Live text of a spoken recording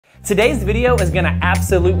Today's video is gonna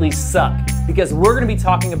absolutely suck because we're gonna be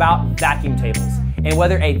talking about vacuum tables and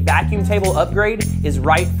whether a vacuum table upgrade is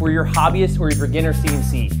right for your hobbyist or your beginner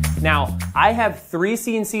CNC. Now, I have 3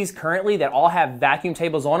 CNCs currently that all have vacuum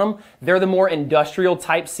tables on them. They're the more industrial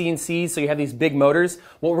type CNCs, so you have these big motors.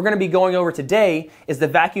 What we're gonna be going over today is the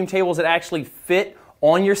vacuum tables that actually fit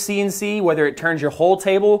on your CNC, whether it turns your whole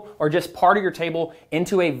table or just part of your table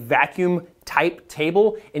into a vacuum type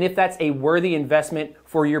table, and if that's a worthy investment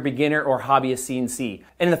for your beginner or hobbyist CNC.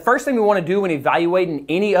 And the first thing we want to do when evaluating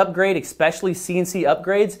any upgrade, especially CNC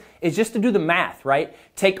upgrades, is just to do the math, right?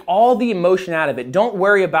 Take all the emotion out of it. Don't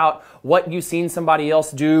worry about what you've seen somebody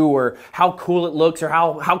else do or how cool it looks or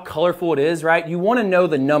how colorful it is, right? You want to know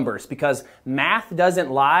the numbers because math doesn't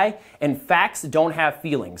lie and facts don't have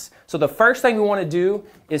feelings. So the first thing we want to do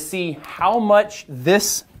is see how much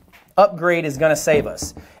this upgrade is going to save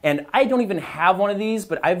us. And I don't even have one of these,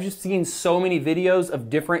 but I've just seen so many videos of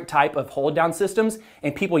different type of hold down systems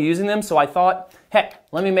and people using them. So I thought, heck,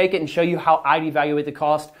 let me make it and show you how I'd evaluate the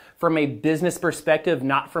cost from a business perspective,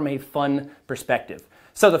 not from a fun perspective.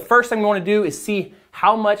 So the first thing we want to do is see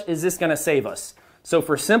how much is this going to save us. So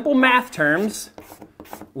for simple math terms,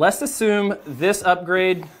 let's assume this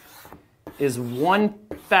upgrade is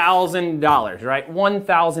 $1,000, right?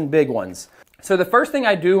 1,000 big ones. So the first thing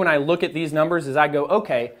I do when I look at these numbers is I go,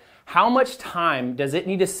 okay, how much time does it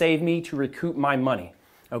need to save me to recoup my money?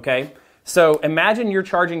 Okay, so imagine you're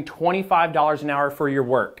charging $25 an hour for your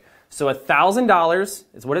work. So $1,000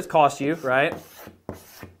 is what it's cost you, right?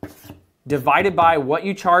 Divided by what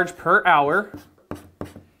you charge per hour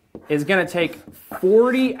is going to take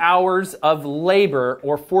 40 hours of labor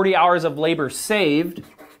or 40 hours of labor saved.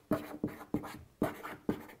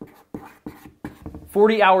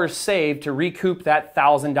 40 hours saved to recoup that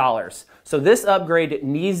 $1,000. So this upgrade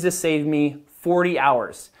needs to save me 40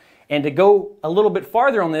 hours. And to go a little bit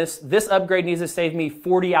farther on this upgrade needs to save me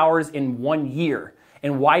 40 hours in 1 year.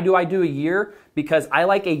 And why do I do a year? Because I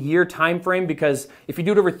like a year time frame, because if you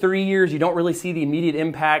do it over 3 years, you don't really see the immediate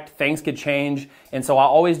impact. Things could change. And so I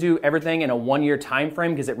always do everything in a 1 year time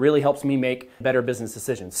frame because it really helps me make better business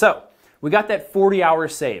decisions. So we got that 40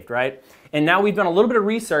 hours saved, right? And now we've done a little bit of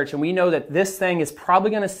research and we know that this thing is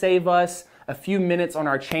probably going to save us a few minutes on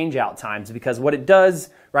our change out times, because what it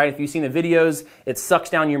does, right, if you've seen the videos, it sucks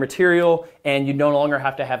down your material and you no longer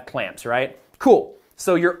have to have clamps, right? Cool.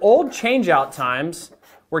 So your old change out times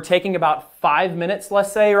were taking about 5 minutes,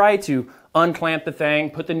 let's say, right, to unclamp the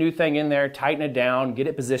thing, put the new thing in there, tighten it down, get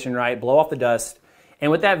it positioned right, blow off the dust.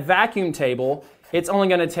 And with that vacuum table, it's only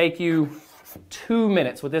going to take you 2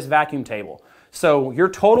 minutes with this vacuum table. So your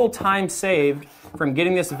total time saved from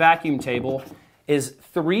getting this vacuum table is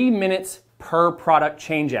 3 minutes per product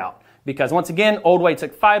change out. Because once again, old way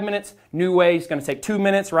took 5 minutes, new way is going to take 2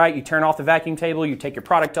 minutes, right? You turn off the vacuum table, you take your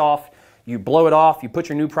product off, you blow it off, you put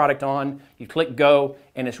your new product on, you click go,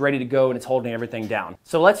 and it's ready to go and it's holding everything down.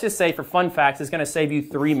 So let's just say for fun facts, it's going to save you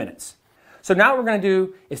 3 minutes. So now what we're going to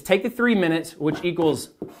do is take the 3 minutes, which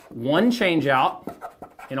equals 1 change out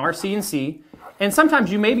in our CNC. And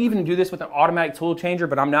sometimes you maybe even do this with an automatic tool changer,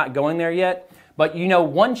 but I'm not going there yet. But you know,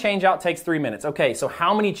 1 change out takes 3 minutes. Okay, so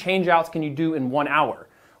how many change outs can you do in 1 hour?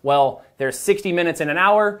 Well, there's 60 minutes in an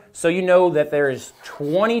hour, so you know that there's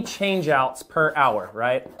 20 change outs per hour,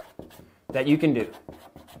 right? That you can do.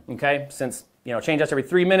 Okay, since you know change outs every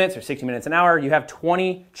 3 minutes or 60 minutes an hour, you have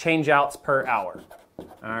 20 change outs per hour. All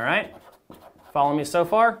right, follow me so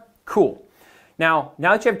far? Cool. Now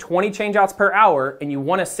that you have 20 change outs per hour and you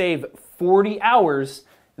want to save 40 hours,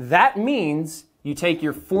 that means you take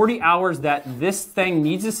your 40 hours that this thing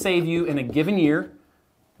needs to save you in a given year,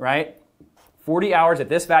 right? 40 hours that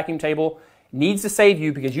this vacuum table needs to save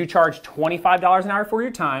you because you charge $25 an hour for your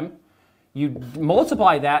time. You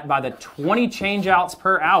multiply that by the 20 change outs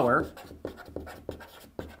per hour,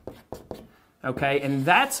 okay? And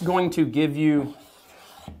that's going to give you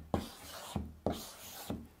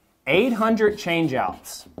 800 change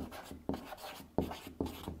outs.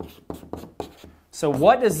 So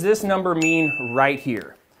what does this number mean right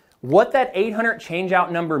here? What that 800 change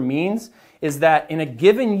out number means is that in a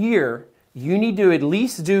given year, you need to at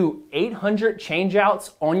least do 800 change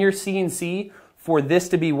outs on your CNC for this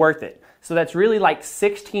to be worth it. So that's really like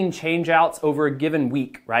 16 change outs over a given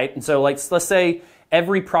week, right? And so let's say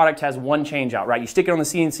every product has 1 change out, right? You stick it on the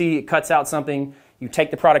CNC, it cuts out something, you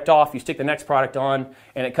take the product off, you stick the next product on,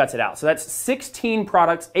 and it cuts it out. So that's 16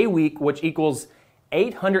 products a week, which equals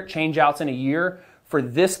 800 change outs in a year for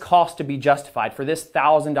this cost to be justified, for this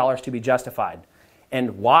 $1,000 to be justified.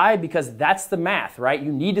 And why? Because that's the math, right?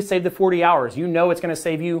 You need to save the 40 hours. You know it's going to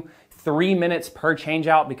save you 3 minutes per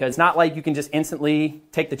changeout, because it's not like you can just instantly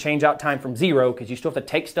take the changeout time from 0, because you still have to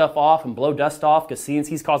take stuff off and blow dust off, because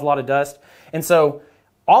CNCs cause a lot of dust. And so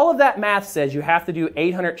all of that math says you have to do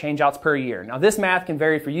 800 changeouts per year. Now this math can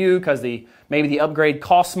vary for you because maybe the upgrade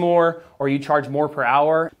costs more or you charge more per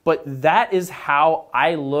hour, but that is how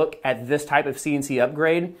I look at this type of CNC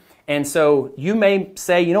upgrade. And so you may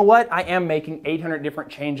say, you know what, I am making 800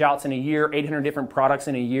 different changeouts in a year, 800 different products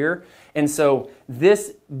in a year. And so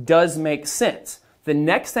this does make sense. The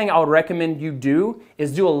next thing I would recommend you do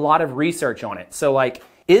is do a lot of research on it. So like,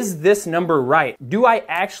 is this number right? Do I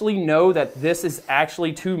actually know that this is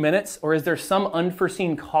actually 2 minutes, or is there some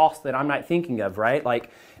unforeseen cost that I'm not thinking of, right?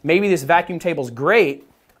 Like maybe this vacuum table's great,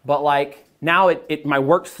 but like now my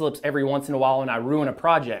work slips every once in a while and I ruin a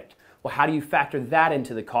project. Well, how do you factor that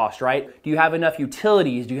into the cost, right? Do you have enough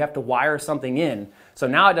utilities? Do you have to wire something in? So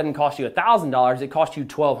now it doesn't cost you $1,000, it costs you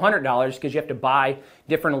 $1,200 because you have to buy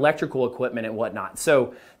different electrical equipment and whatnot.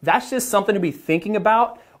 So that's just something to be thinking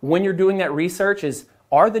about when you're doing that research is,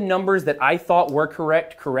 are the numbers that I thought were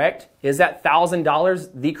correct? Is that $1,000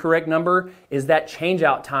 the correct number? Is that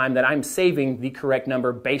changeout time that I'm saving the correct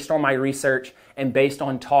number based on my research and based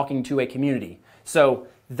on talking to a community? So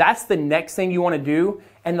that's the next thing you want to do.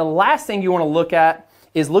 And the last thing you want to look at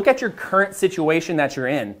is look at your current situation that you're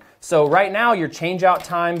in. So right now your changeout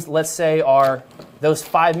times, let's say, are those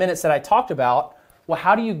 5 minutes that I talked about. Well,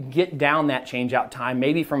 how do you get down that changeout time,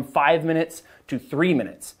 maybe from 5 minutes to 3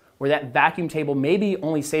 minutes? Where that vacuum table maybe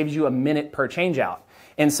only saves you a minute per changeout.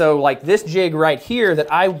 And so like this jig right here that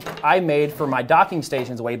I made for my docking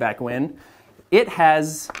stations way back when, it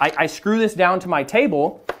has, I screw this down to my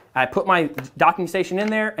table, I put my docking station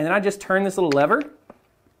in there, and then I just turn this little lever,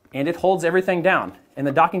 and it holds everything down. And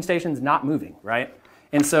the docking station's not moving, right?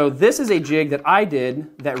 And so this is a jig that I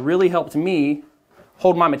did that really helped me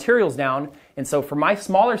hold my materials down. And so for my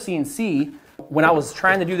smaller CNC, when I was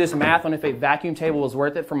trying to do this math on if a vacuum table was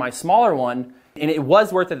worth it for my smaller one, and it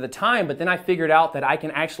was worth it at the time, but then I figured out that I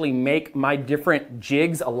can actually make my different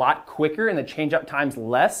jigs a lot quicker and the change-up times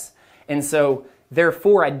less. And so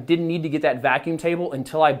therefore, I didn't need to get that vacuum table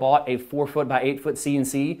until I bought a 4 foot by 8 foot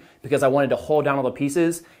CNC because I wanted to hold down all the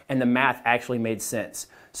pieces, and the math actually made sense.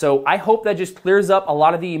 So I hope that just clears up a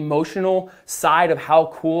lot of the emotional side of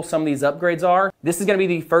how cool some of these upgrades are. This is going to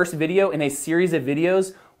be the first video in a series of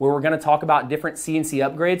videos where we're going to talk about different CNC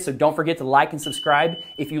upgrades. So don't forget to like and subscribe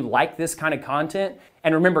if you like this kind of content.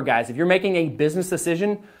 And remember guys, if you're making a business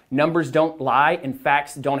decision, numbers don't lie and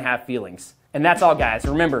facts don't have feelings. And that's all guys.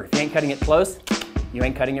 Remember, if you ain't cutting it close, you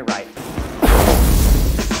ain't cutting it right.